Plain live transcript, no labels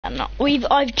and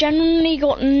I've genuinely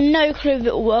got no clue if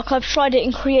it will work. I've tried it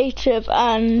in creative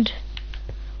and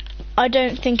I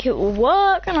don't think it will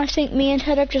work, and I think me and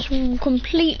Ted have just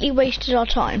completely wasted our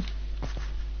time.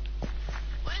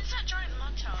 Where's that giant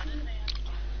mud tower? I didn't know you had to do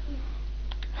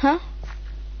that. Huh?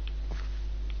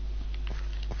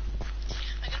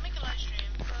 I'm gonna make a live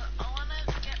stream, but I wanna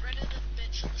get rid of the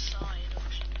bits on the side.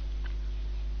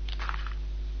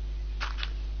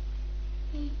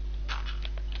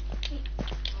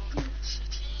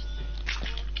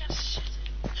 Broadcast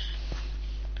setting.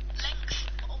 Length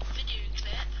of video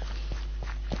clip.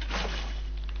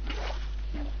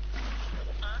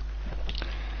 Huh?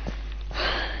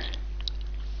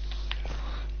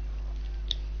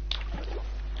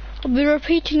 I'll be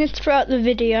repeating this throughout the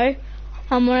video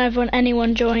and whenever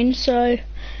anyone joins, so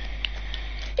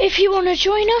if you want to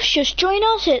join us, just join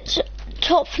us. It's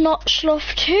Top Notch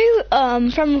Sloth 2,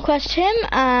 friend request him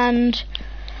and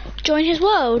join his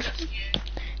world.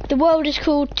 The world is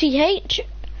called TH.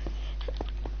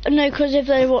 No, because if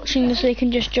they're watching this they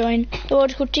can just join. The world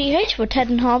is called TH for Ted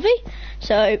and Harvey,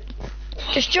 so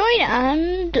just join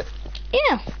and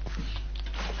yeah.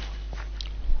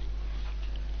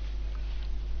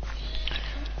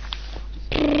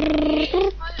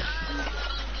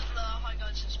 Hi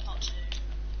guys, this is part 2.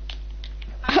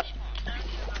 Actually, I don't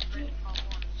think I've upgraded part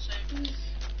 1, so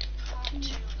part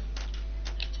 2.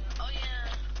 Oh yeah.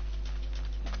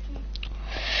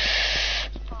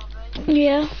 Harvey.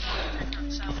 Yeah.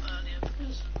 Bedrock's out earlier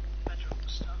because of bedrock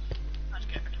stuff. I had to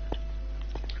get rid of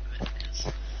it because...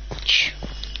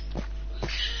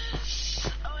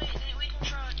 Oh wait, we can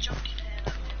throw a junk in here,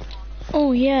 that would be fun.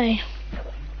 Oh yay.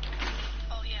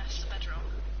 Oh yes, the bedrock.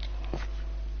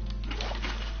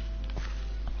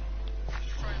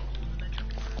 Throw all the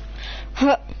bedrock in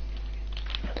there.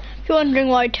 If you're wondering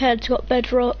why Ted's got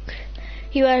bedrock,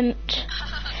 he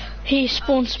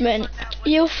spawned Smint.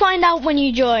 You'll find out when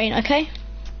you join, okay?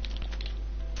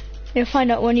 You'll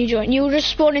find out when you join. You'll just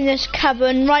spawn in this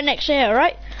cabin right next to here,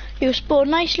 right? You'll spawn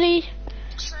nicely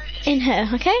So if in here,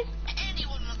 okay?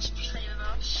 anyone wants to play with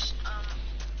us,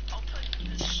 I'll put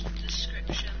in the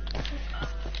description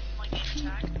my game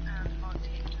tag and my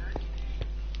game tag.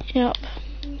 Yep.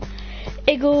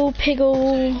 Iggle,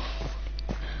 Piggle,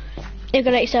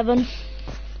 Iggle 87.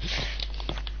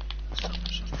 Stop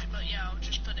pushing through, but yeah, I'll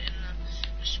just put it in the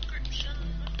description.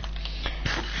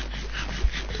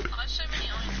 I have so many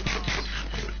iron bars.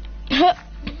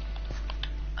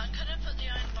 I'm gonna put the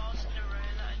iron bars in a row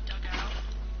that I dug out.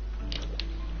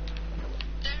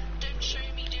 Don't show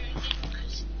me doing it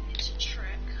because it's a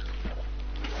trick.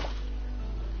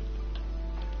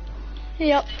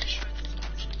 Yep. They destroy the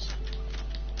forges.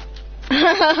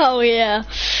 Oh yeah.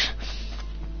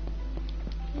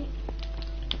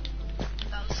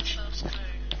 That was the first clue.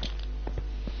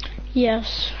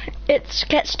 Yes. It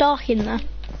gets dark in there.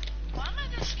 Why am I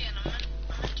this skin? I'm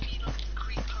meant to be like the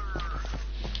creeper.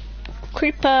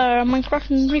 Creeper, Minecraft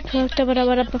and Reaper. Dabba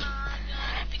dabba dabba.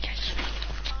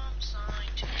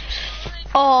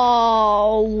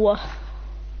 Oh,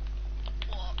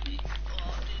 What did you do?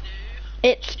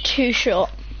 it's 2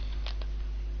 shot.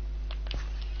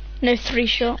 No, 3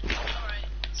 shot. Alright,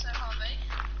 so Harvey,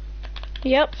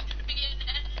 Yep.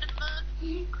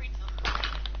 begin creeper.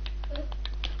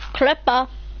 Creeper,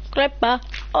 creeper.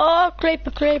 Oh,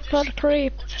 creeper, creeper,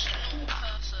 creep. Or just a normal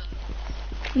person.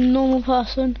 Normal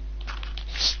person.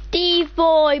 Steve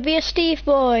boy, be a Steve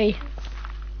boy.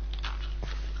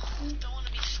 Don't want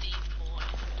to be Steve Boy.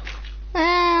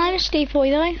 I'm a Steve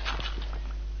boy though.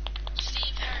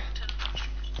 Steve Harrington.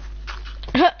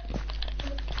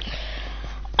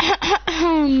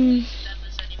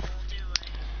 Levers anymore, do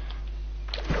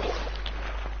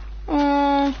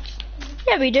we?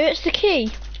 Yeah, we do. It's the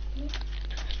key.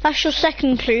 That's your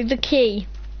second clue, the key.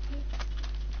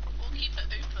 We'll keep it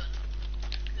open.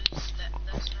 Because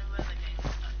there's nowhere they're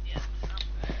going. Yeah,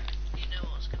 you know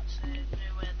what I was going to say.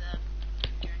 Nowhere they're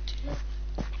going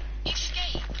to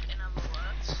escape, in other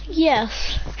words.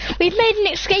 Yes. We've made an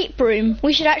escape room.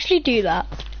 We should actually do that.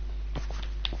 No,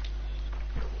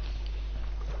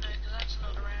 because that's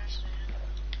not around soon.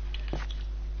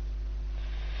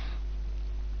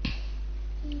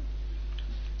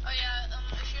 Oh yeah,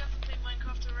 if you ever play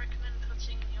Minecraft, I recommend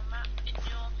putting your map in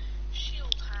your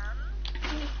shield hand.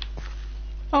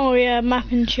 Oh yeah,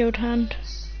 map in shield hand.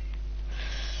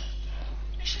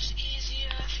 It's just easier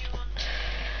if you want to.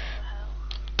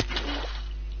 What the hell?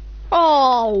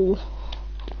 Oh.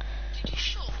 Did you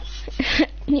short?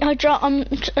 I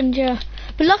dropped, and yeah.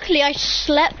 But luckily I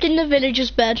slept in the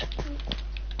villager's bed.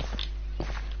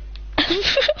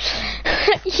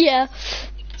 Yeah.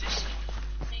 Just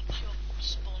make your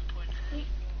spawn point here.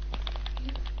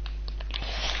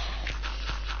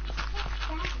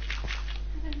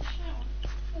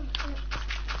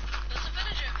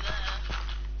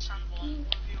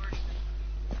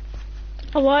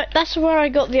 What? That's where I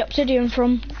got the obsidian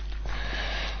from.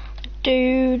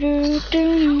 Do do How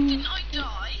do. didn't I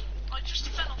die? I just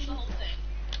fell off the whole thing.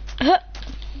 Huh.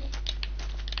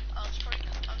 Oh, it's probably,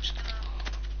 I'm just gonna...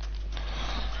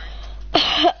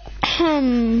 I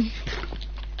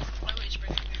always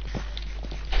bring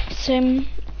food Sim.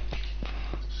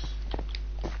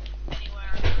 anywhere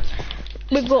I go.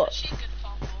 We've got. Actually a good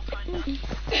farm wall, kinda. So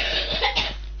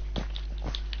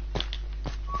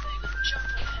you gotta jump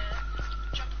over here,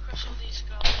 jump across all these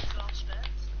glass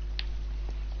bits.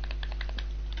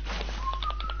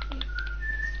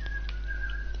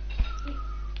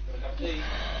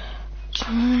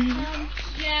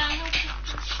 Yeah.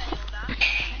 Fail that.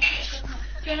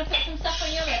 Do you want to put some stuff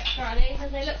on your lips, Riley?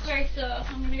 Because they look very sore.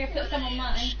 I'm going to go put some on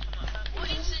mine. What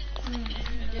is it? Oh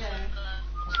yeah.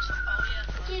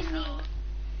 Excuse me. I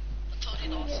told you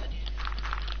last video.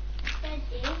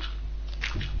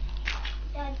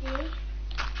 Daddy.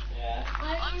 Yeah.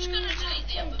 I'm just gonna delete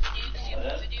the other video because the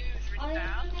other video is really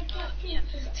bad. But yeah,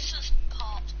 this is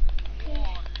part 1.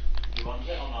 You want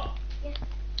it or not?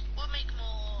 We'll make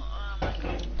more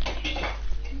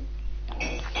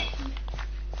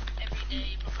every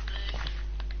day probably.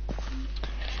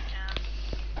 If we can.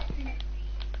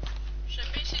 So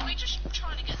basically just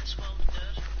trying to get this world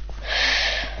good.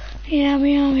 Yeah,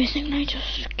 we are basically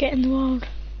just getting the world.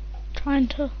 Trying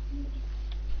to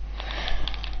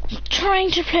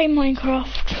play Minecraft. You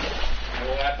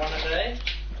all have fun today?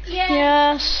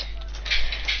 Yes.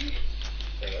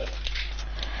 Good.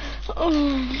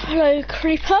 Hello,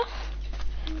 Creeper.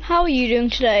 How are you doing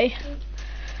today? Hey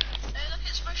look,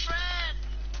 it's my friend!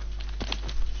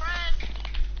 Friend!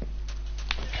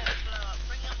 Yeah, blow up,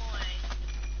 bring him away.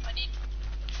 I need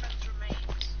friend's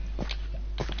remains.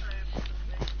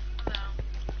 Hello.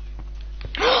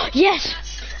 Yes.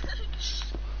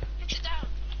 Hit it down.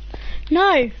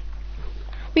 No.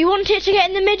 We want it to get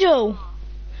in the middle.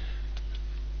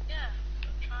 Yeah,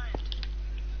 I'm trying to.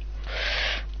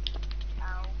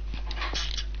 Ow.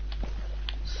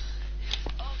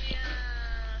 Oh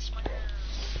yes, my girl.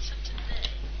 So today.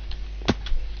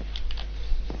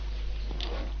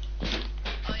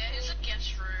 Oh yeah, here's a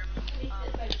guest room.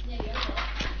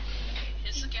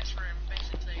 Here's the guest room,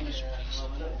 basically. Yeah,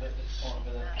 I'm a little bit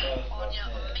disappointed with the first Oh one. yeah,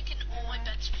 I'm making all my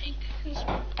beds pink.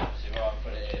 Obviously, where I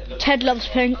put it, it looks Ted loves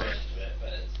pink. most of it, but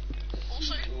it's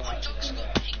Also, my dog's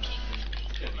got pinky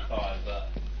pink should be colour. fine, but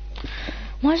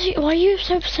Why are you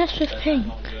so obsessed with that's pink?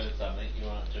 not good, something you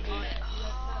want it to be.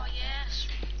 Oh yes,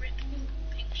 Rick,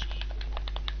 pink sheep.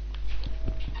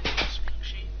 Yes, pink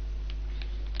sheep.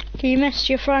 Do you miss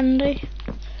your friendy?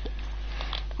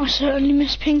 I certainly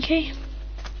miss Pinky.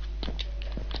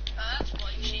 That's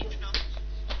white sheep, not.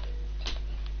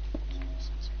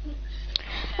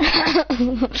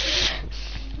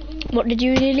 What did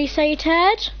you nearly say,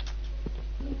 Ted?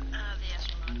 The S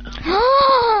one.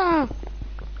 Ah!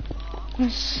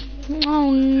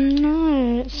 Oh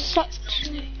no, it's such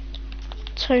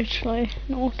totally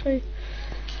naughty.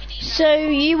 So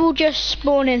you will just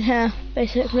spawn in here,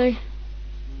 basically.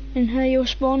 In here you'll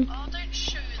spawn. Oh, don't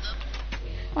show them.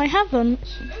 I haven't.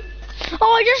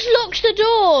 Oh, I just locked the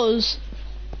doors.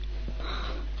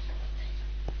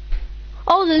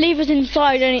 Oh, the lever's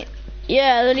inside.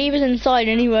 Yeah, the lever's inside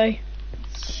anyway.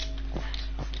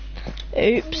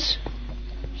 Oops.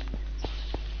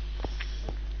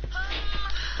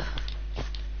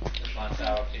 Just my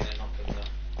tower cleaning up in the...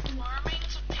 My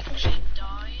remains of pink sheep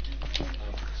died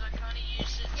because I kind of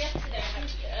used it yesterday.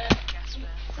 Gas bed.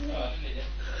 Oh, actually,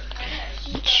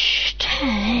 yeah. Shh,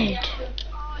 Ted.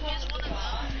 Oh, here's one of them.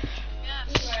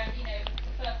 Yes. I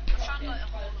found like a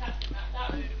whole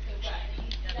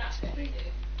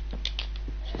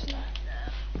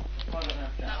I don't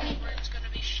have that to. whole room's gonna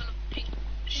be full of pink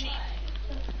sheep.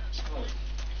 That's cool.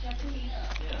 Yeah.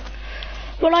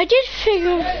 Well, I did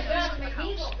figure. I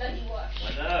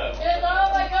know. Oh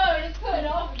my god, just put it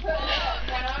off and put it up.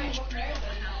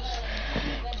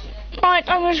 Right,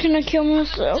 I'm just gonna kill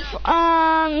myself.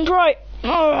 And right,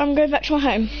 oh, I'm going back to my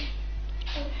home.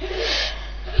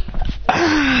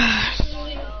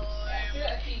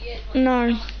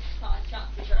 No.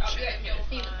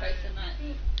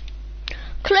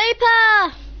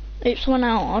 Creeper! Oops, one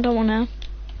out. I don't want to.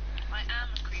 I am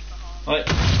a creeper hog. Right.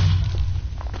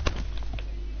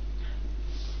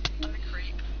 I'm a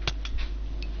creep.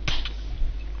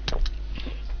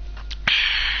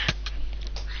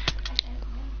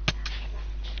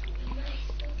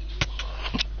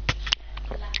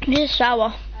 This is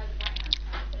sour.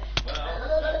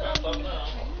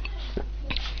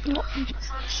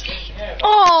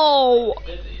 Oh!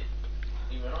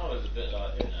 Even I was a bit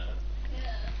like, you know.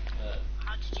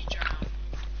 How did you drown?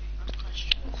 That's a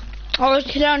question. I was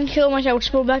trying to kill myself to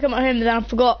spawn back at my home, but then I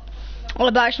forgot.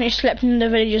 I've actually slept in the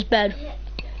villager's bed.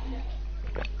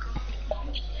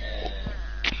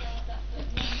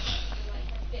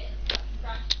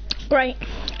 Great.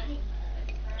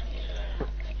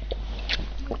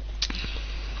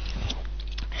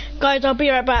 Guys, I'll be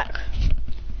right back.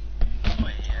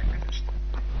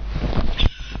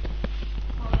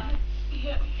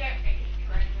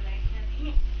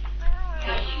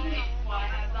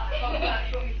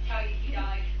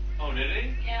 Oh, did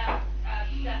he? Yeah,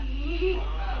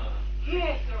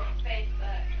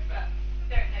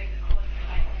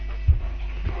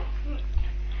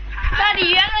 Daddy,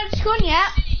 you haven't had school yet?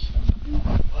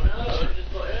 Oh no, I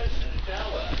just got in the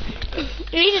shower.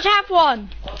 You need to tap one.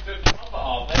 I took the rubber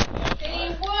off it. he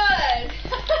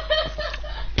would.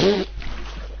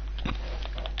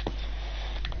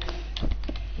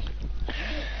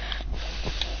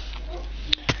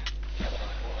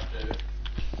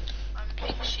 I'm a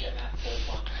big sheep.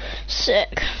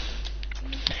 Sick.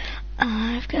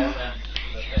 I've got.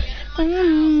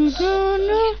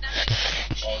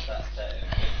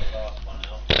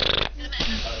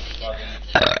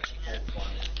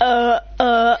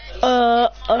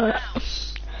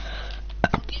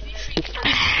 I'll give you 3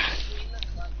 cats. We look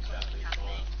like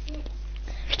happy.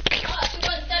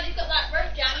 Once Daddy's got that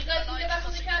rope down, you guys can go back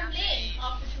on the trampoline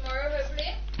after tomorrow,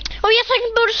 hopefully. Oh yes, I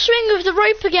can build a swing with the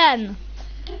rope again.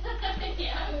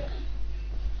 Yeah.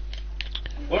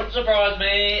 Wouldn't surprise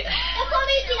me.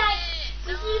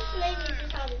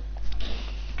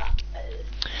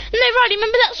 No, Riley,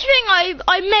 remember that swing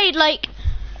I made like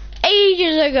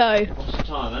ages ago? What's the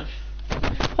time, eh?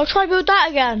 I'll try to build that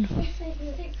again.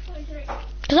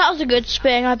 Because that was a good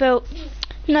swing I built.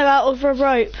 No, out of a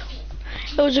rope.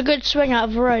 It was a good swing out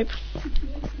of a rope. Wait,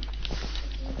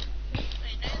 you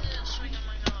know the swing in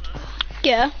my garden?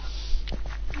 Yeah.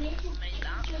 Made that.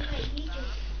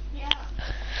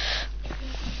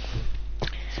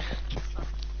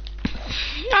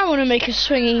 I want to make a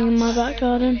swinging in my back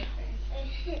garden.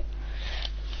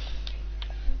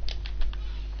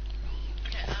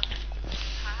 Okay,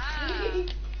 haha.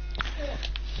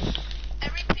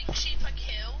 Every pink sheep I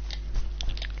kill,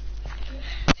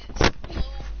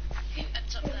 it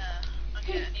ends up there.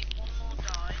 Okay, I need one more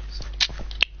die. So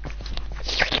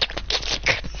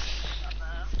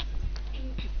that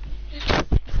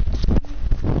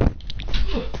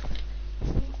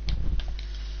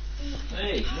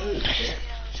Hey, move.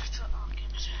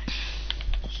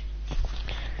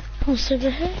 What's over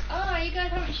here? Oh, you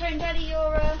guys haven't shown Daddy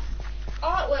your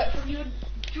artwork from your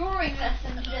drawing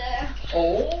lessons there.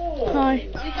 Oh. Hi.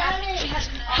 You guys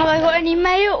Have I got any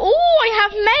mail? Oh, I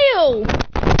have mail!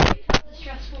 the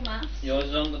stressful maths. Yours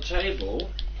is on the table.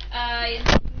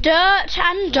 Dirt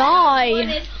and One dye.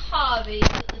 is Harvey's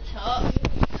at the top.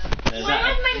 There's Why that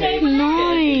has my pig name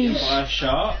on it? getting by a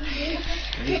shark.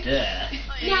 Right there.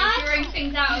 You're drawing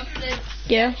things out of the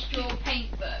Yeah. textual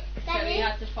paint book, so we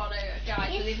had to follow a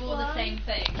guide, so they've all the same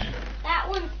thing. That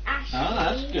one's Ashley. Oh,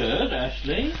 that's good,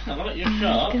 Ashley. I like your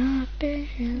shark. Yours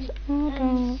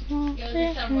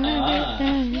is someone Ah.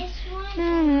 This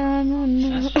one.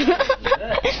 That's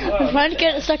good. I'm trying to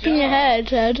get it stuck in your head,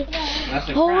 Ted. That's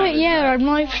a Oh crab, wait, yeah, isn't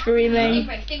I'm live streaming.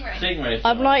 Stingray. it? Stingray.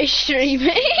 I'm live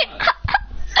streaming.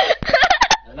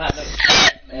 And that looks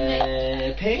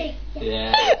pig.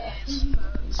 Yeah.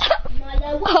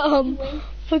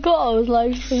 Forgot I was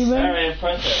live streaming. Very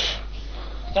impressive.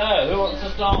 So, who wants to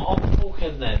start on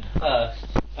talking then? First,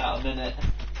 about a minute.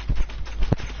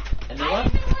 I Anyone?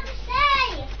 don't know what to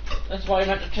say. That's why you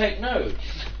had to take notes.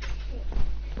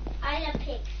 I love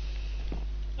pigs.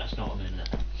 That's not a minute.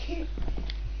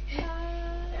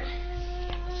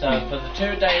 So, for the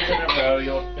 2 days in a row,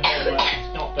 your homework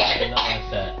has not been in that I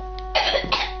said.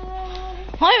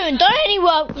 I haven't done any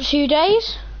work for 2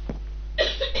 days.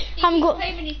 I'm He's got.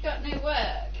 claiming he's got no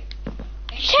work.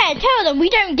 Ted, tell them we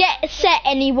don't get set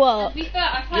any work. To be fair,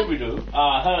 I've Yeah, had we do.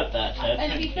 I heard that, Ted.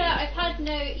 and to be Thank fair, you. I've had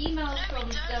no emails from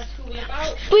the school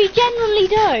about. We generally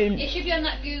don't. It should be on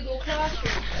that Google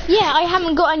Classroom. Yeah, I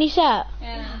haven't got any set.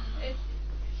 Yeah,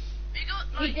 We got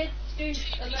he like did do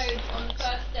a load on the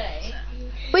first day,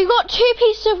 We got 2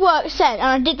 pieces of work sent, and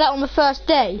I did that on the first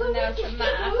day. and there was some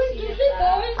maths. He did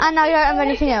that. And now I don't have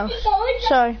anything else.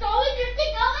 So,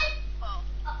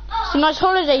 it's a nice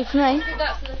holiday for me. He did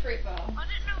that for the fruit bowl. I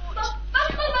didn't know what.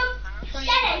 Trying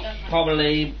to get it done.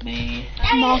 Probably me.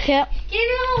 Mark it. Do you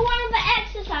know what one of the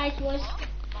exercises was?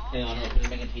 Hang on, I'm going to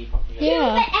make a teapot for you.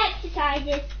 Yeah. The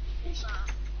exercises.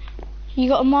 You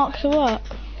got to mark the work.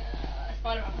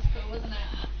 Spider-Man was cool, wasn't it?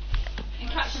 And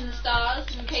catching the stars,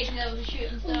 and occasionally able to shoot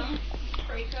and stuff.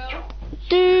 Pretty cool.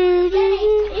 Do, do,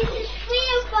 do. This is free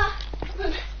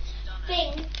of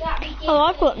thing that we did. Oh,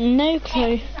 I've got no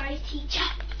clue. Exercise teacher.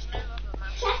 There's no other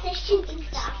magic. That's a shooting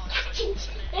star.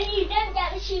 When you don't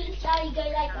get the shooting star, you go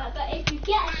like that. But if you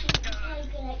get a shooting star, you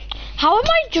go like. How am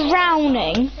I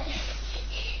drowning?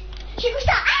 Shooting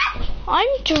star. Ah!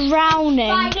 I'm drowning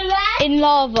Spider-Man. in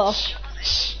lava.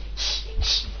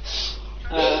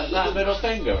 That middle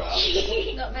finger up.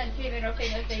 Not meant to be middle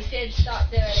fingers, they did start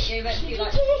doing it. They went to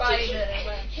like spider.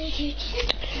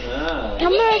 Ah.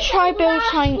 I'm gonna try build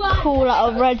something cool out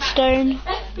of redstone.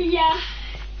 Yeah.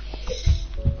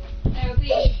 There would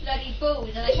be bloody balls,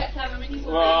 and I kept having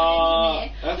people Well,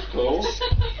 running into me. that's cool.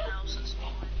 Houses.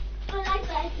 I like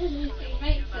that. It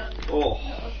makes it Oh. a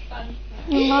lot of fun.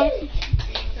 No. To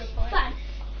a point. Fun.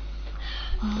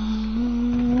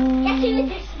 Guess who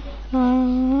this is?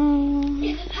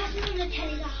 It's the person on the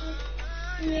telly that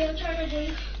we are trying to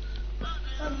do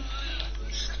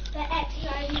the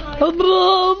exercise.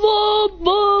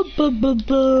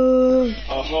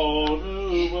 A whole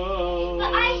new world.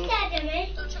 But I said to me,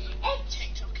 it's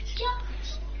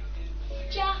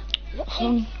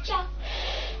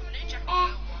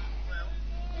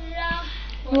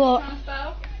What? Sound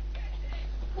spell?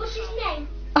 what's his name?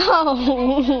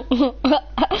 Oh.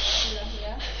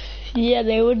 Yeah. Yeah,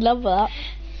 they would love that.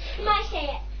 Can I say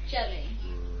it? Jelly.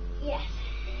 Yes.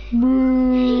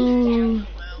 Mm.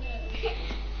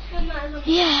 Come on.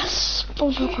 Yes,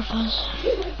 photographers.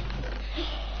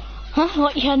 Huh?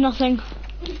 What? You had nothing?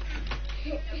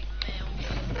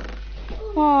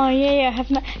 Oh, yeah, I have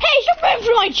no. Hey, stop going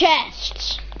through my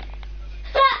chests!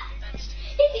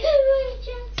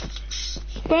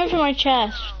 Going through my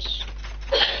chests.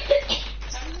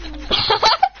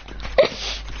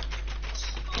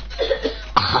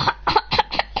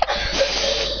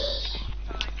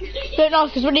 Don't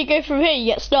ask, because when you go through here, you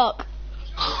get stuck.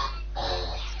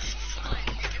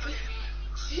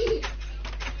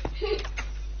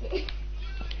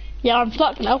 Yeah, I'm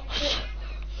stuck now.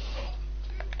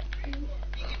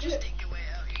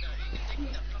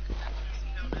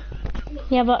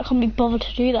 Yeah, but I can't be bothered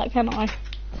to do that, can I?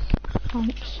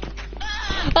 Thanks.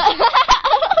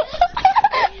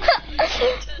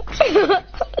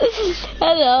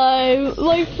 Hello,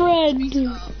 my friend.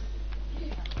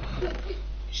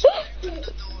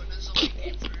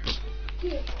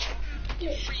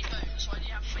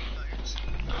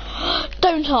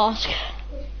 Don't ask.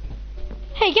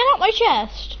 Hey, get out my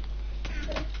chest.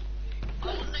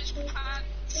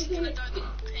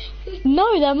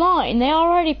 No, they're mine. They are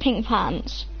already pink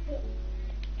pants.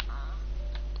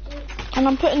 And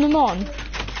I'm putting them on.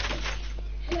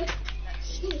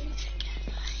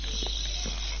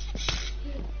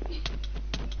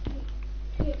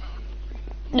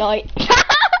 No.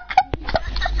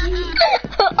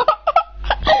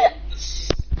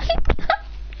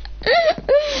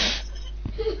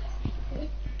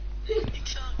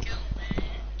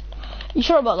 You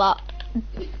sure about that?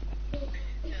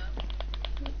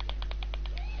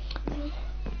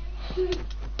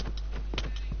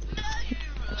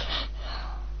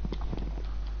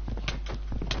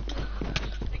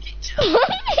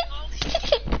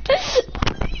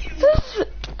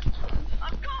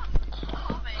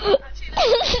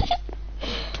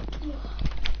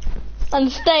 And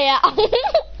stay out.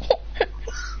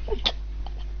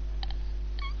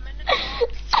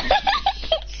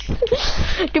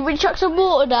 Did we chuck some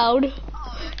water down?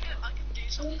 I can do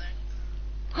something.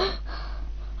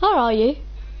 Where are you?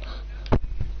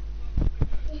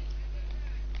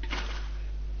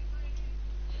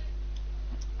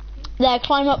 There,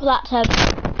 climb up that, Ted.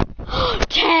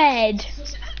 Ted!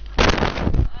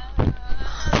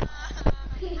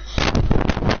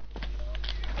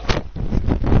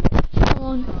 Come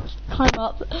on, climb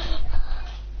up.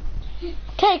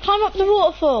 Ted, climb up the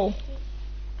waterfall.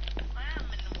 I am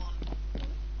in the one.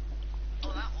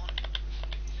 Oh, that one.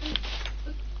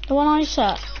 The one I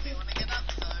set. Kill me when I get up,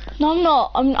 though. No,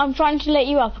 I'm not. I'm trying to let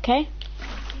you up, okay?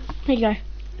 Here you go. Yeah,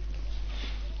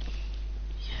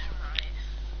 right.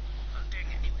 I'm doing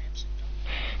it anyway. I'm so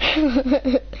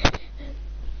done.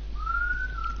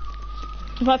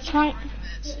 If I try.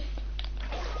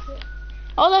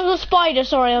 Oh, that was a spider.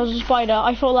 Sorry, that was a spider.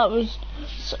 I thought that was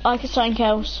like something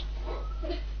else.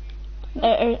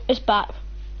 It's back.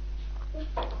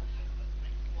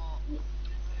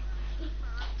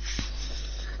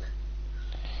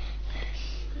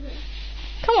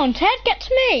 Come on, Ted, get to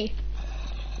me.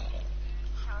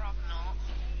 I'm not.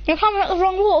 You're coming up the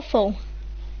wrong waterfall.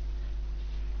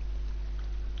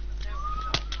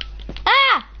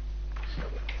 Ah!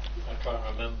 I can't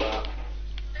remember.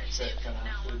 Except can I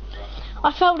have food right?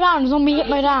 I fell down. Zombie hit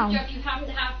me down. You have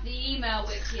to have the email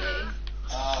with you.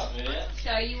 Ah, really?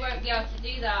 So you won't be able to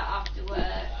do that after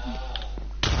work.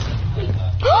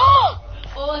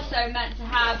 Also meant to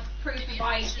have proof of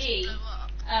ID.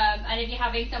 And if you're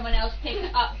having someone else pick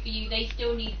it up for you, they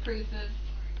still need proof of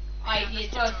ID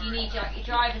as well. So you need your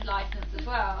driver's license as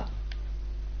well.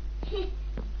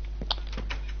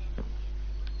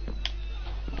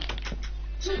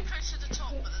 So close to the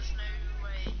top, but there's no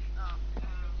way up.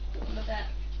 Look at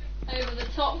over the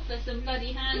top for some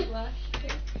bloody hand wash.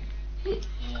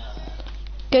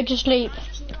 Go to sleep.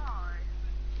 Just die.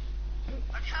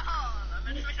 I can't. I'm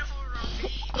in the middle of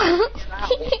a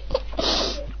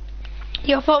ravine.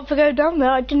 Your fault for going down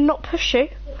there. I did not push you.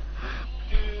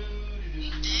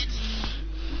 You did.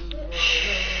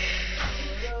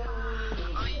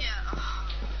 Oh yeah.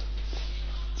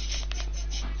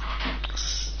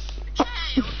 Okay,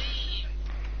 I'll leave.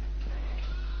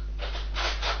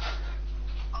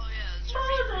 Oh yeah, it's a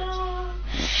ravine.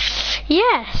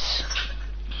 Yes.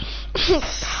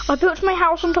 I built my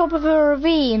house on top of a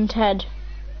ravine, Ted.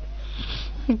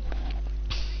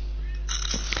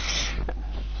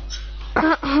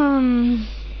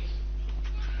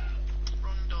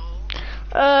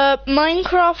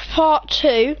 Minecraft Part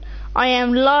 2. I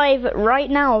am live right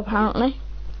now, apparently.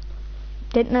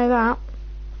 Didn't know that.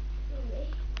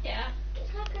 Yeah.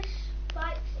 It's like a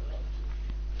spike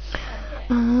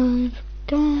something. I've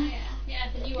done Yeah,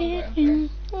 it's a new one going through.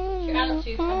 Your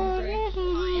attitude's coming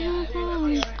through. Yeah,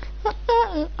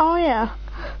 Oh yeah.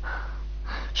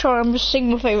 Sorry, I'm just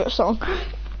singing my favourite song.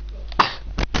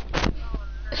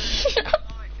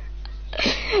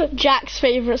 Jack's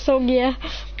favourite song, yeah.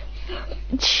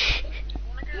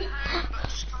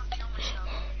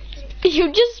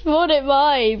 You just spawned at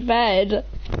my bed.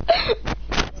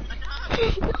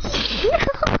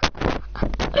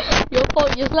 Your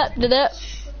fault, you slept in it. I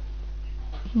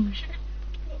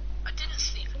didn't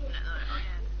sleep in it though. Oh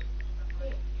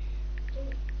yeah.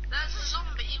 There's a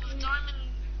zombie with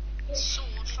diamond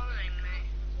sword following me.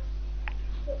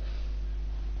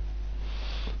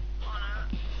 Oh no.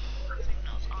 I think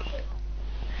that's awful.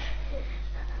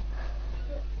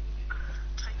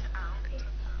 Take it out.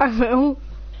 I will.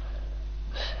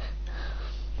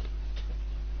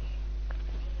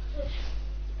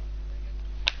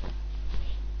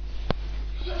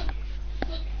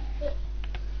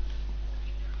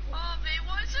 Oh, babe,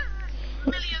 why is there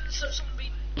millions of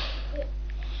zombie?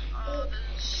 Oh,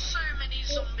 there's so many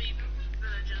zombie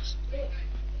villagers. What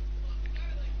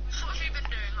have you been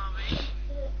doing, Harvey?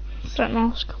 Don't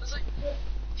ask. There's like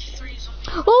 3 zombies.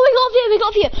 Oh, we got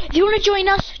a view. If you want to join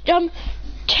us,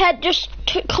 Ted, just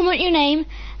comment your name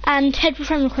and Ted will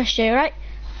friend request you, alright?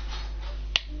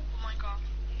 Oh my god.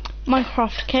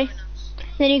 Minecraft, okay?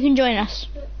 Then you can join us.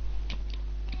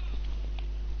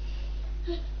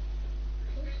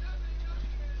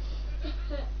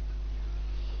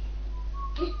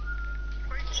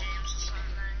 Great James or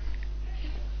something.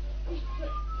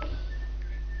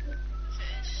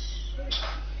 Fish.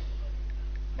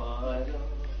 Come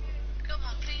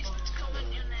on, please comment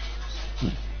your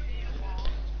names.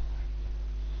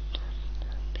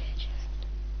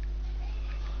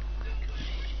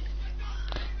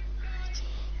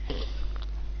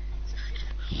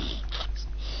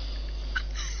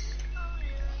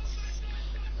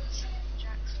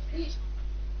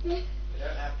 We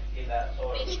don't have to keep that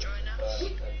sort of. Please join us.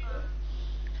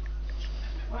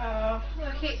 Well,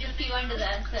 we'll keep a few under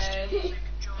there, so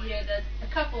you know there's a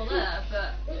couple there,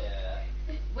 but Yeah.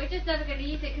 we're just never going to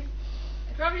use it because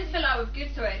I'd rather just fill it out with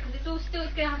goods for it because it's going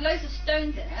to have loads of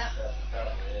stones in it. That's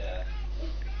terrible, yeah.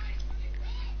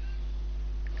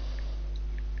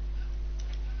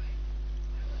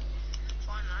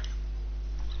 Fine, man.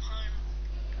 I'm home.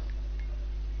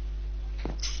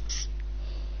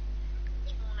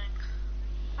 It's morning.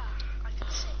 I can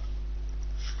see.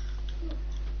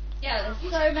 Yeah, there's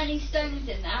so many stones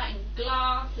in that, and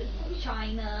glass and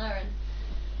china and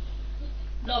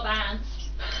lot of ants.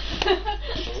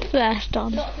 That's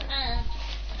done. Lots of ants.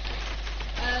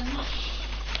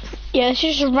 Yeah, it's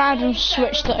just a random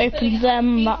switch that opens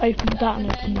them, that opens that,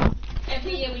 and opens that.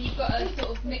 Every year when you've got to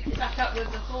sort of mix it back up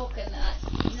with the fork and that,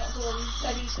 you've not got all these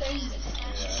bloody stones in it.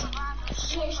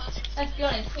 Let's be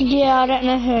honest. Yeah, I don't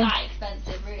know who. That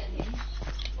expensive, really.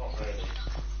 Not really.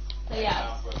 So yeah.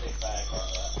 Down for a big bag like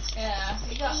that. Yeah,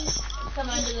 we got some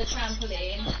under the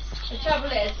trampoline. The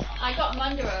trouble is, I got them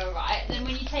under alright, then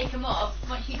when you take them off,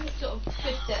 once you sort of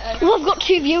twist it over, Well, I've got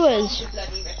 2 viewers. it's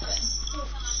bloody ripping.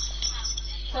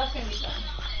 So that's going to be fun.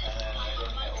 And then they're going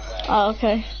to get all that. Oh,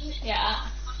 okay. Yeah.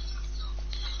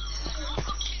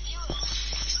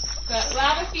 But we'll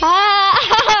have a few.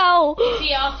 Ow!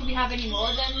 See, after we have any more,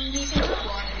 then we can put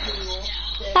one and do all.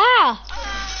 Ah!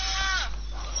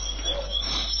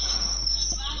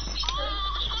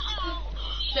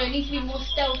 So it needs to be more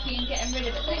stealthy in getting rid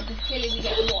of it then, because clearly we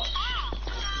get watched.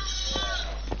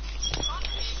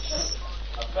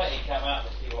 I bet he came out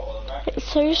to see what was the record.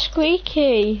 It's so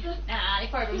squeaky. Nah,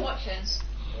 they've probably been watching.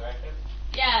 You reckon?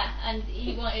 Yeah, and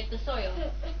he wanted the soil.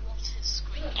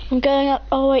 I'm going up.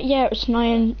 Oh wait, yeah, it's an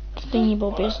iron thingy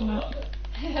bob, isn't it?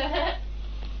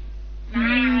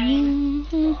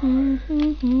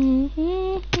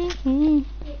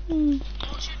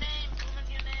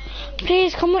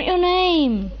 Please comment your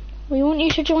name. We want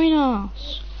you to join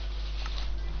us.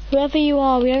 Whoever you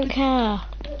are, we don't care.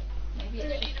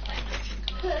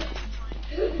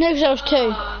 No, because there was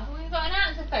two. We've got an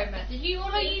answer phone message.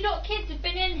 All of you lot kids have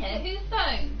been in here. Who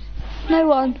phoned? No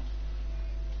one.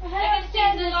 I've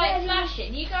seen the light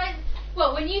flashing. You guys,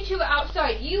 well, when you two were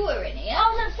outside, you were in here. I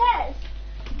was upstairs.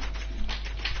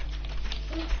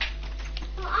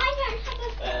 Well, I don't have a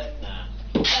phone. Nah.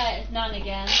 It's none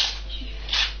again.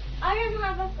 I don't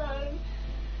have a phone.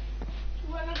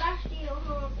 When I'm actually or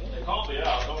Harvey. It can't be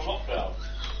out. I've got a lockdown.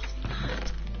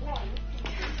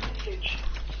 Message.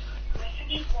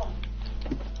 Message 1.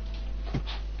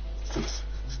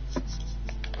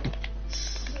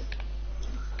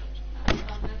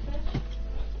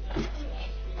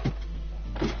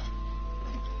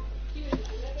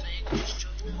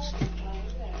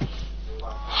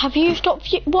 Have you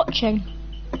stopped watching?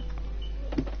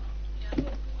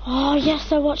 Oh yes,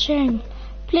 they're watching.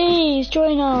 Please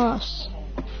join us.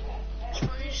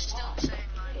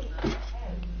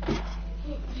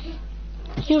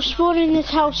 You'll spawn in this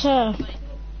house here.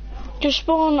 Just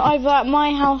spawn either at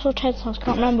my house or Ted's house.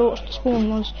 Can't remember what the spawn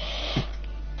was.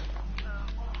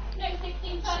 No,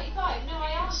 1635. No,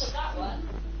 I answered that one.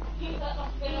 That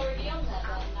must have been already on there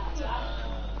then.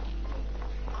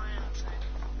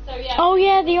 So yeah. Oh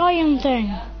yeah, the iron thing.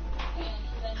 How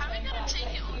are we gonna take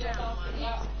it all down?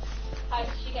 How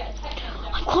did she get a text?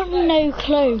 I've got no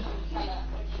clue.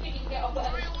 Probably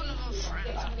one of our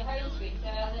friends.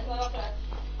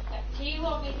 Do you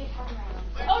want me to come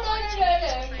around? Oh no.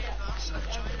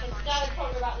 Dad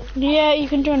told her about this. Yeah, you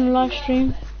can join the live stream.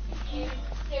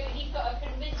 So he's got to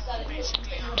convince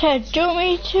Dad. Ted, do you want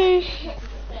me to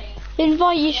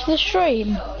invite you to the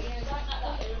stream?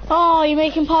 Oh, you're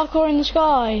making parkour in the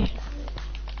sky.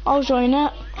 I'll join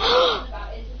it.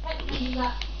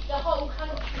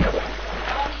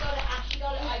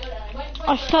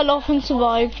 I fell off and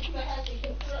survived.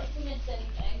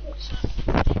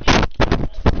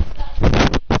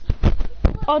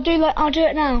 I'll do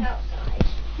it now.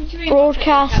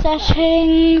 Broadcast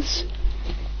settings.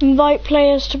 Invite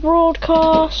players to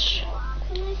broadcast.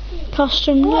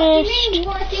 Custom list.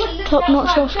 Top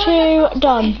notch off 2.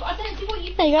 Done.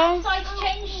 There you go.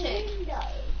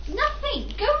 Nothing.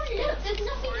 Go and look. There's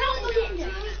nothing wrong with it.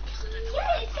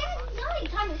 Yeah, it's getting night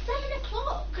time. It's 7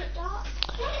 o'clock.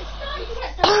 Yeah, it's starting to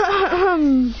get dark.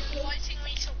 Inviting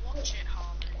me to watch it,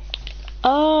 Harvey.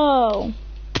 Oh.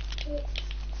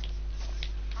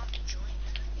 I'm enjoying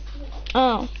it.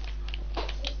 Oh.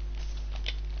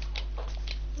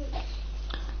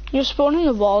 You're spawning in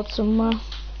the wild somewhere.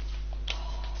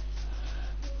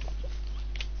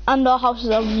 And our houses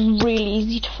are really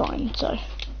easy to find, so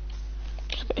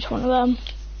just go to one of them.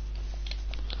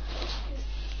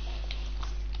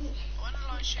 When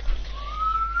Elisha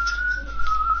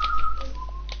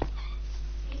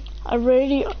I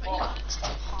really.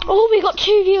 Oh, we got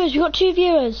 2 viewers. We got 2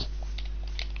 viewers.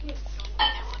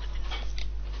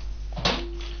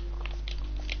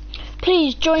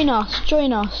 Please join us.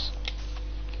 Join us.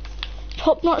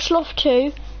 Top Notch Loft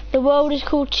 2. The world is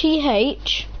called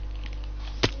TH.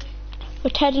 For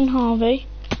Ted and Harvey.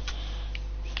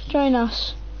 Join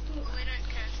us.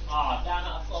 Ah, damn it,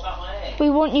 I forgot about my egg. We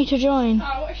want you to join.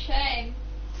 Oh, what a shame.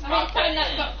 I hate something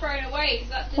that got thrown away because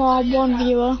that's just. Oh, 1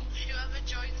 viewer. Whoever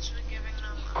joins, we're giving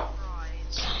them a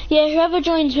prize. Yeah, whoever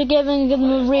joins, we're giving them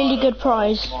a really good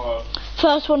prize. Tomorrow.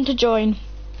 First one to join.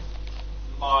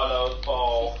 Milo's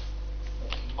ball.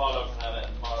 Milo can have it.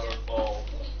 Milo's ball.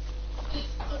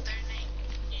 I'll donate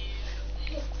you.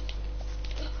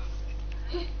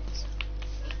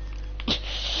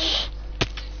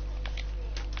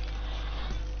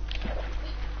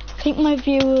 I think my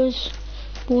viewers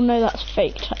will know that's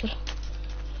fake, Ted.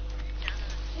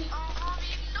 Oh,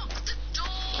 Harvey, lock the door.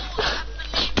 Have the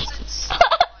leaves inside.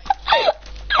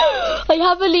 I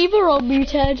have a lever on me,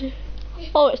 Ted.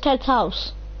 Oh, it's Ted's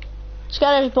house.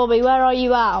 Skeletons Bobby, where are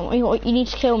you at? You need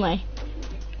to kill me.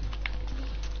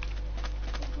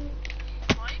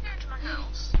 Why are you going to my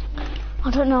house? I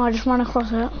don't know, I just ran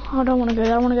across it. I don't want to go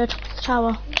there, I want to go to the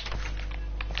tower.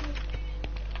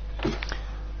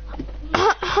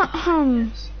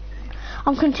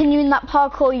 I'm continuing that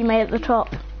parkour you made at the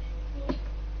top. I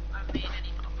haven't made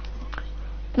any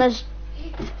There's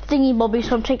thingy bobby,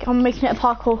 so I'm making it a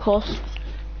parkour course.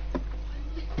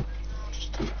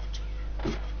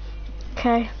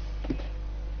 Okay.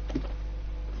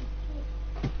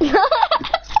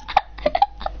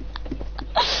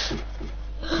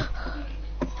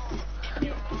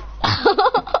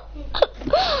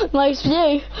 Nice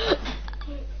view.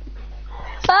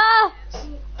 Ah!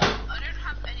 I don't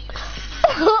have any.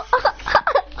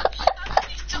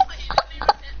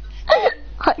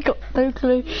 I got no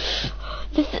clue. This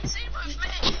is, Same with me.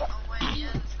 Oh wait, yeah,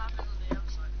 there's nothing on the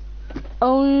outside.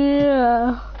 oh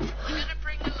yeah. We're gonna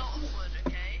bring a lot of wood,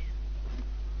 okay?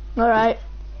 Alright.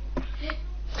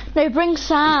 No, bring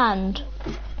sand.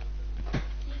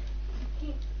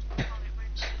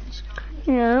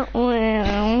 Yeah,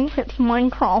 well, it's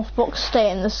Minecraft, blocks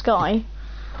stay in the sky.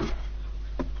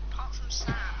 Apart from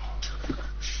sand.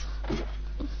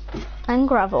 And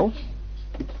gravel.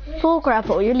 Full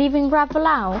gravel, you're leaving gravel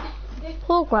out?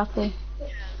 Full gravel.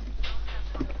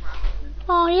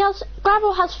 Oh,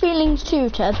 gravel has feelings too,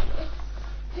 Ted.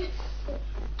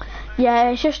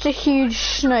 Yeah, it's just a huge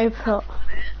snow pit.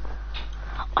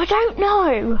 I don't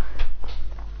know.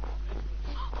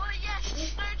 Oh yes, the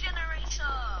snow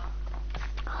generator.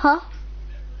 Huh?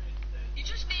 You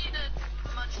just need a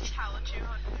much tower, 200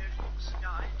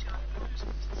 sky,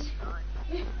 200 sky.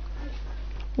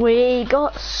 We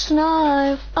got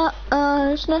snow.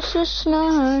 It's not just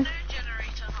snow. Snow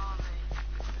generator, Harvey.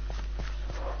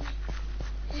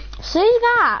 See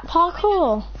that?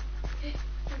 Parkour. Where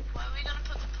are we gonna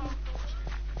put the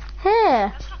parkour?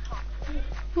 Here. That's not parkour.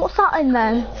 What's that in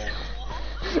then?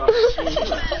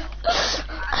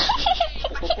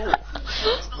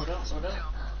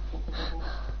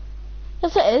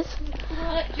 Yes, it is.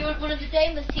 Do you want one of the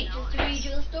Damus teachers to read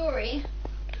you a story?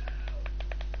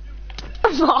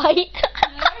 Right.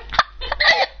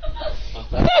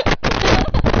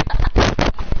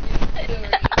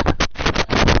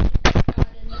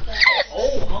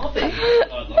 Oh, Harvey. I'm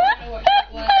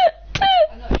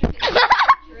not sure if it's the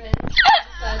teacher is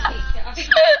the teacher. I think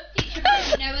the teacher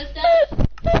probably Noah's dad.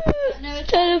 Noah's dad.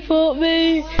 Teleport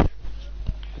me.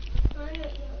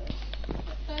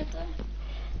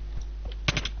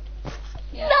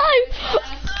 Yeah. No.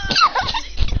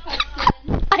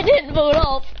 I didn't fall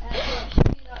off.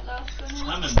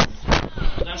 Lemon.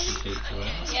 That's the teacher,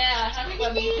 right? Yeah, that's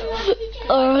what we thought.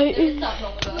 Alright. It was that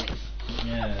long ago.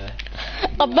 Yeah.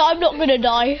 But I'm not gonna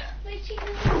die.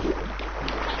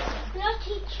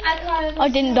 I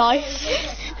didn't die.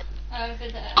 Oh,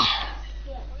 good there.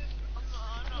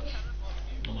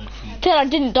 Ted, I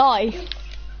didn't die.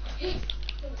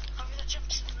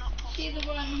 She's the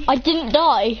one I didn't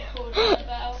die. who calls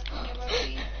about when you're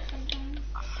worried sometimes.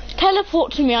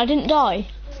 Teleport to me, I didn't die.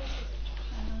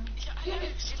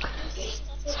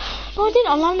 No, I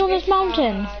didn't, I landed on this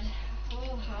mountain. Oh,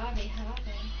 Harvey.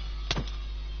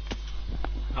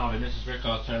 Harvey, this is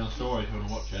Rickard's telling a story if you want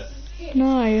to watch it.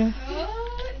 No.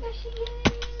 Oh, there she is.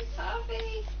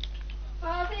 Harvey.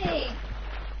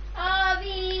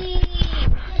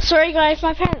 Sorry guys,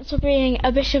 my parents are being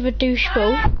a bit of a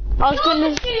doucheball. I was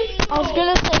gonna say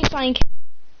something.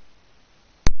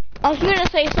 I was gonna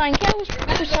say something else,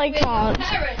 but I can't.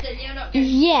 Parents and you're not going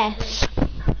Yes.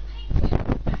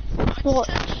 What?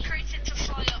 Created to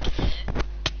fly up here.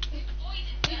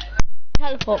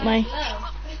 Teleport me.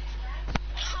 Oh.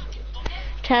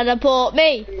 Teleport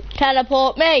me.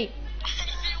 Teleport me. If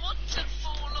you want to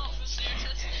fall off as soon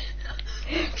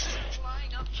as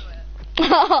flying up to it.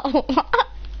 Oh.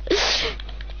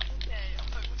 Okay, I'll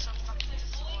put myself back into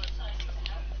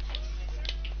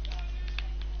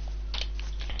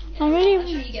I really.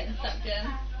 That's when you get them sucked in.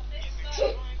 You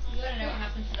wanna know what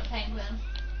happens to the penguin.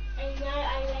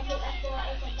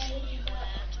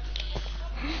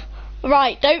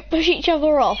 Right, don't push each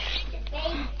other off.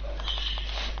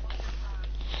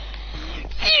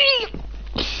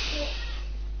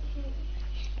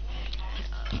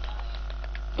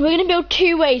 We're gonna build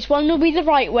two ways. One will be the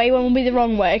right way, one will be the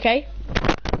wrong way, okay?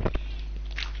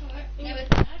 No, it's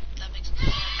not. That makes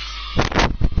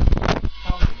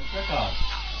Harvey, it's Rickard.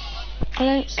 I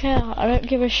don't care. I don't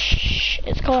give a shh.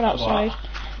 It's cold outside.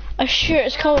 A shit,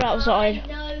 it's cold outside.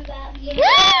 As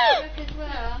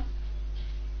well.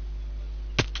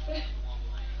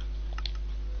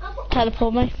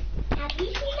 Teleport me. Have you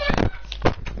seen that?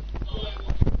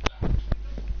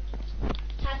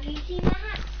 Have you seen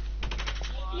that?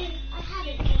 I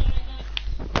haven't seen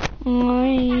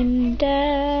I'm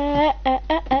dead.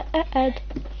 I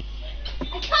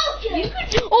told you!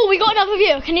 Oh, we got another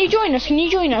viewer. Can you join us? Can you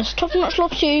join us? Top Notch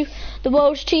Love 2, the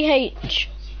world's TH.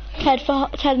 Ted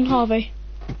and Harvey.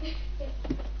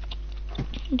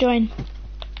 Join.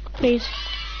 Please.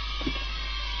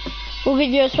 We'll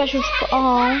give you a special.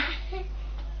 Oh.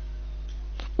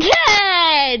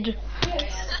 Dead.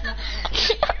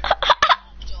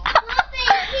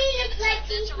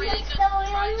 It's a really good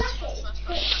prize for the first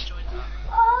person to join that.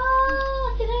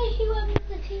 Oh, today she won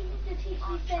the teacher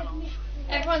said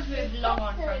Everyone's moved long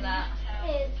on from that.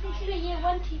 this is a year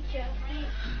 1 teacher.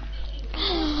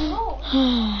 Oh,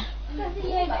 that's a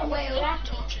year one.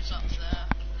 Torches up there.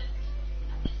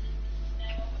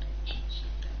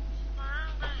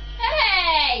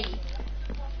 Hey!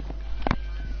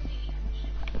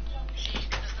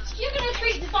 You're going to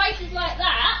treat devices like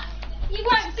that? You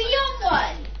won't be on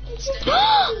one.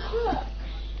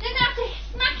 Then have to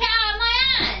smack it out of my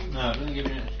hand. No, it doesn't give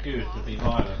you an excuse to be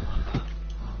violent.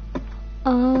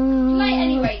 Late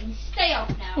anyway. Stay off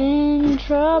now. In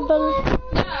trouble.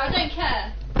 No, I don't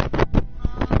care.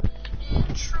 In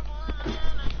trouble.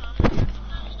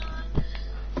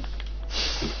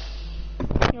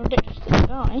 You're ridiculous to the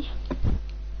guy.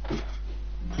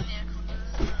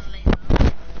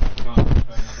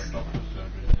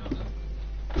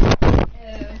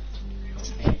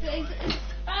 It's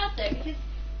bad though, because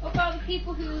what about the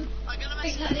people who I'm gonna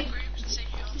think message that the they've group and see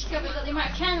who else. discovered that they might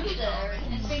have cancer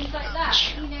and things like that?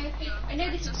 You know, I know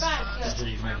this is bad, but I'm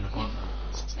a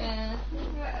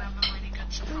really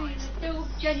good surprise. there's still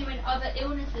genuine other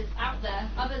illnesses out there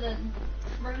other than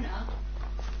Corona.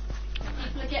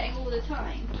 People are getting all the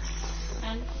time,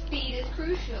 and speed is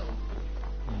crucial.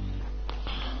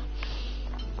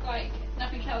 Like,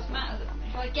 nothing else matters.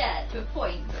 If I get to a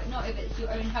point, but not if it's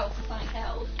your own health or something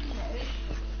else, you know.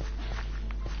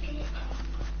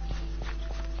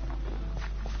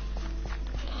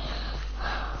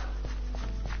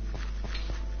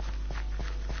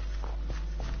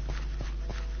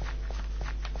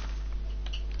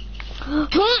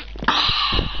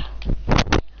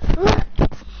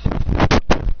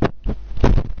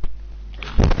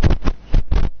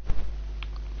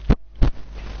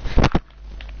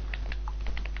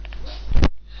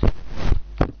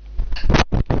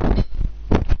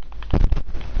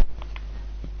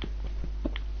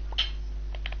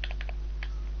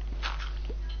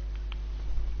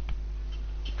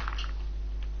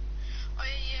 Oh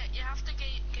yeah, you have to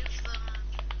give them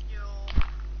your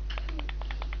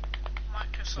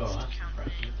Microsoft account.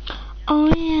 Oh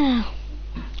yeah.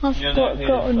 I've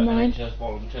forgotten mine. NHS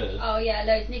volunteers. Oh yeah,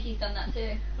 loads. Nikki's done that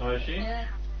too. Oh, is she? Yeah.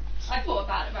 I thought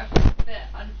about it, but I thought it was a bit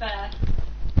unfair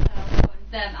on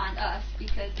them and us,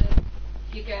 because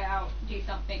if you go out, do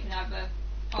something, and have a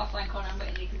pass line con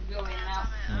unwittingly because you're in and out,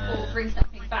 or bring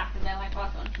something back and then I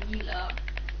pass it on to you lot.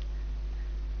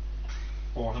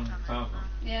 400,000.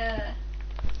 Yeah.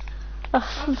 A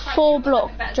Sometimes 4 you block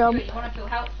want something better to jump. do, you want to feel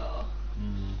helpful.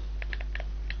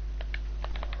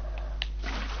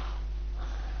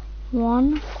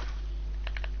 One.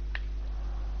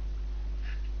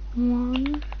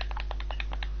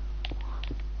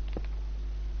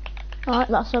 Alright,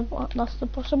 that's the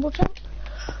possible jump.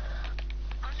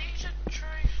 I need to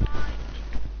try find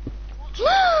what's the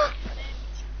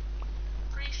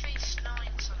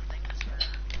 3-9 something, isn't it?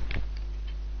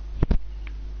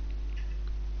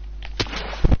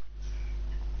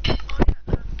 Oh yeah.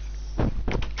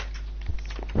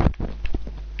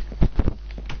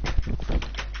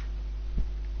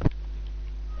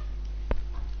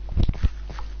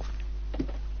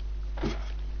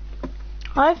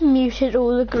 I've muted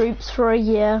all the groups for a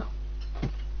year.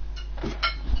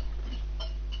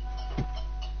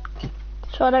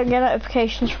 So I don't get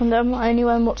notifications from them, only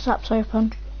when WhatsApp's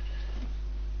open.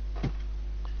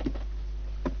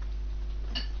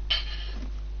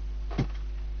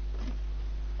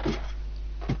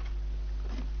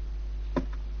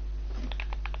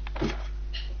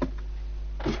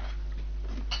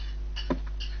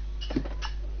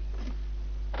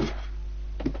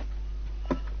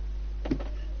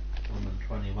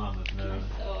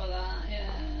 Saw that, yeah.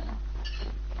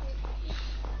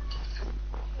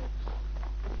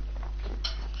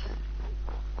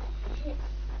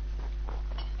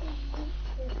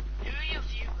 Who are your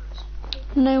viewers?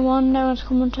 No one's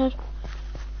commented.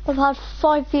 I've had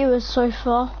 5 viewers so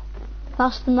far.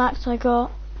 That's the max I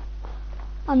got.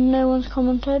 And no one's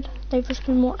commented. They've just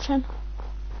been watching.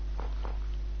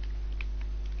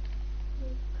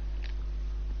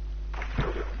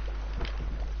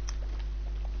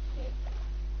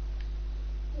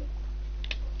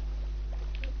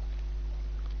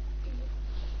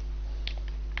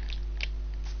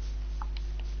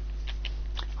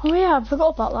 Oh yeah, I forgot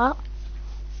about that.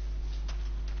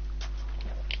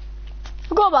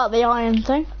 Forgot about the iron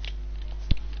thing. I'm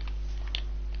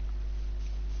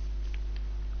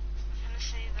gonna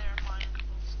say they're mine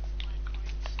coins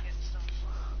to get stuff.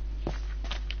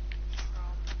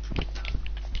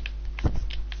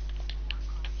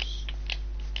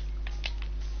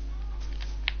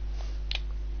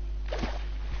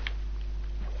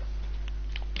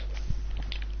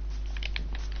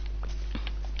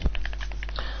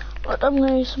 but I'm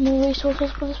going to use some more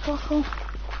resources for this parkour.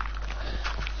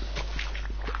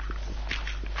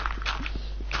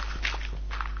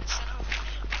 Send over me.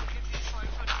 I'll give you 500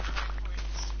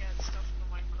 coins to get stuff from the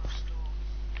Minecraft store.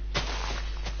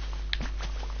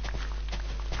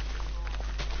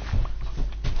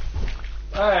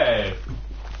 Hey!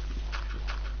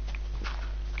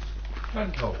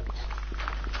 Gentle.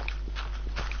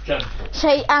 Gentle.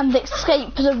 Say, and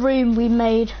escape the room we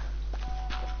made.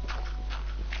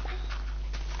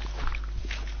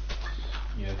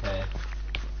 You okay?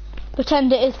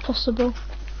 Pretend it is possible.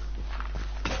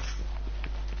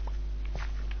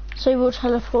 So we'll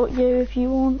teleport you if you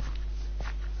want.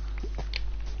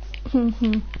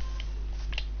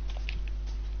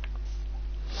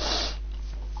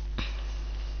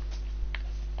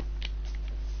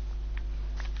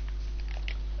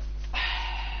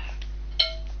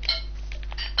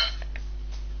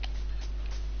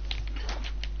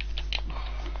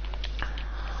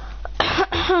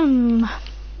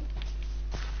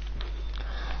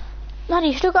 Laddie,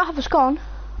 you still got half a scone?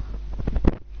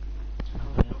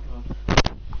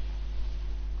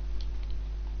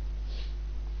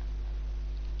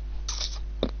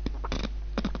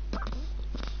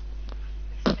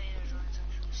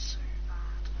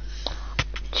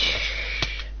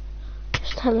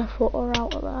 Just teleport her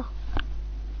out of there.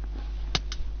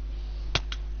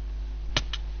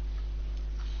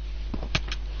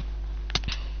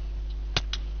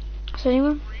 Is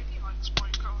anyone? Ruby likes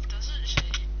Minecraft, doesn't she?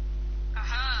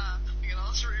 Aha! You can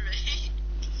ask Ruby.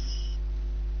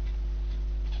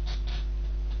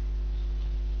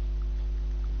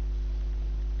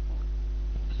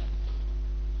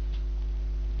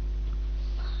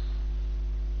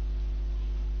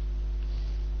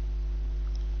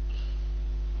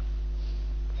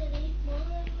 Daddy,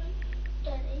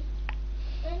 Daddy,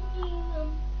 when you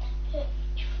put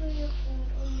through your food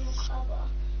on your cover,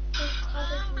 your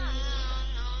cover's really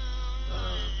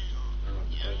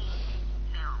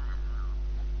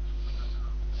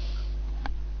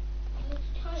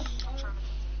it's tiny.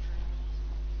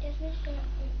 There's no don't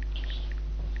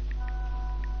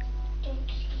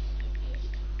it's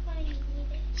tiny.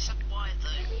 So why though?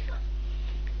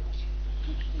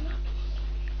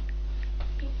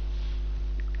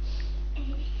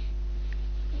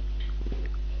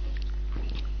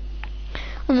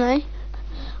 Okay.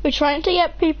 We're trying to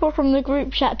get people from the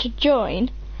group chat to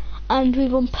join, and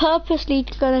we've been purposely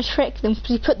going to trick them because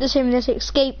we put this in this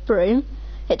escape room.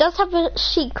 It does have a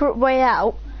secret way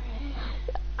out,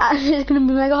 and it's going to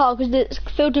be mega hard because it's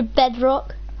filled with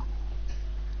bedrock.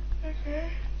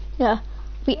 Yeah.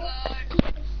 We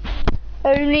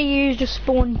only used a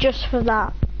spawn just for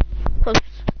that, because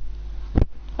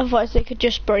otherwise they could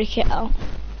just break it out.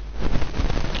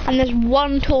 And there's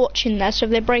one torch in there, so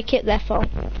if they break it, their fault.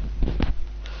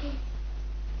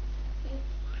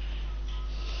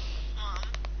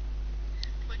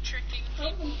 We're tricking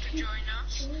people to join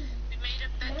us. We made a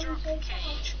bedrock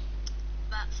cage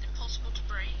that's impossible to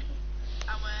break,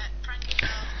 and we're pranking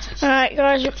them to Alright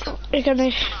guys, you're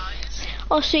gonna... surprise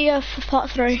I'll see you for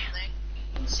part 3.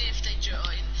 something. See if they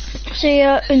join. See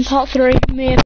you in part 3. Me and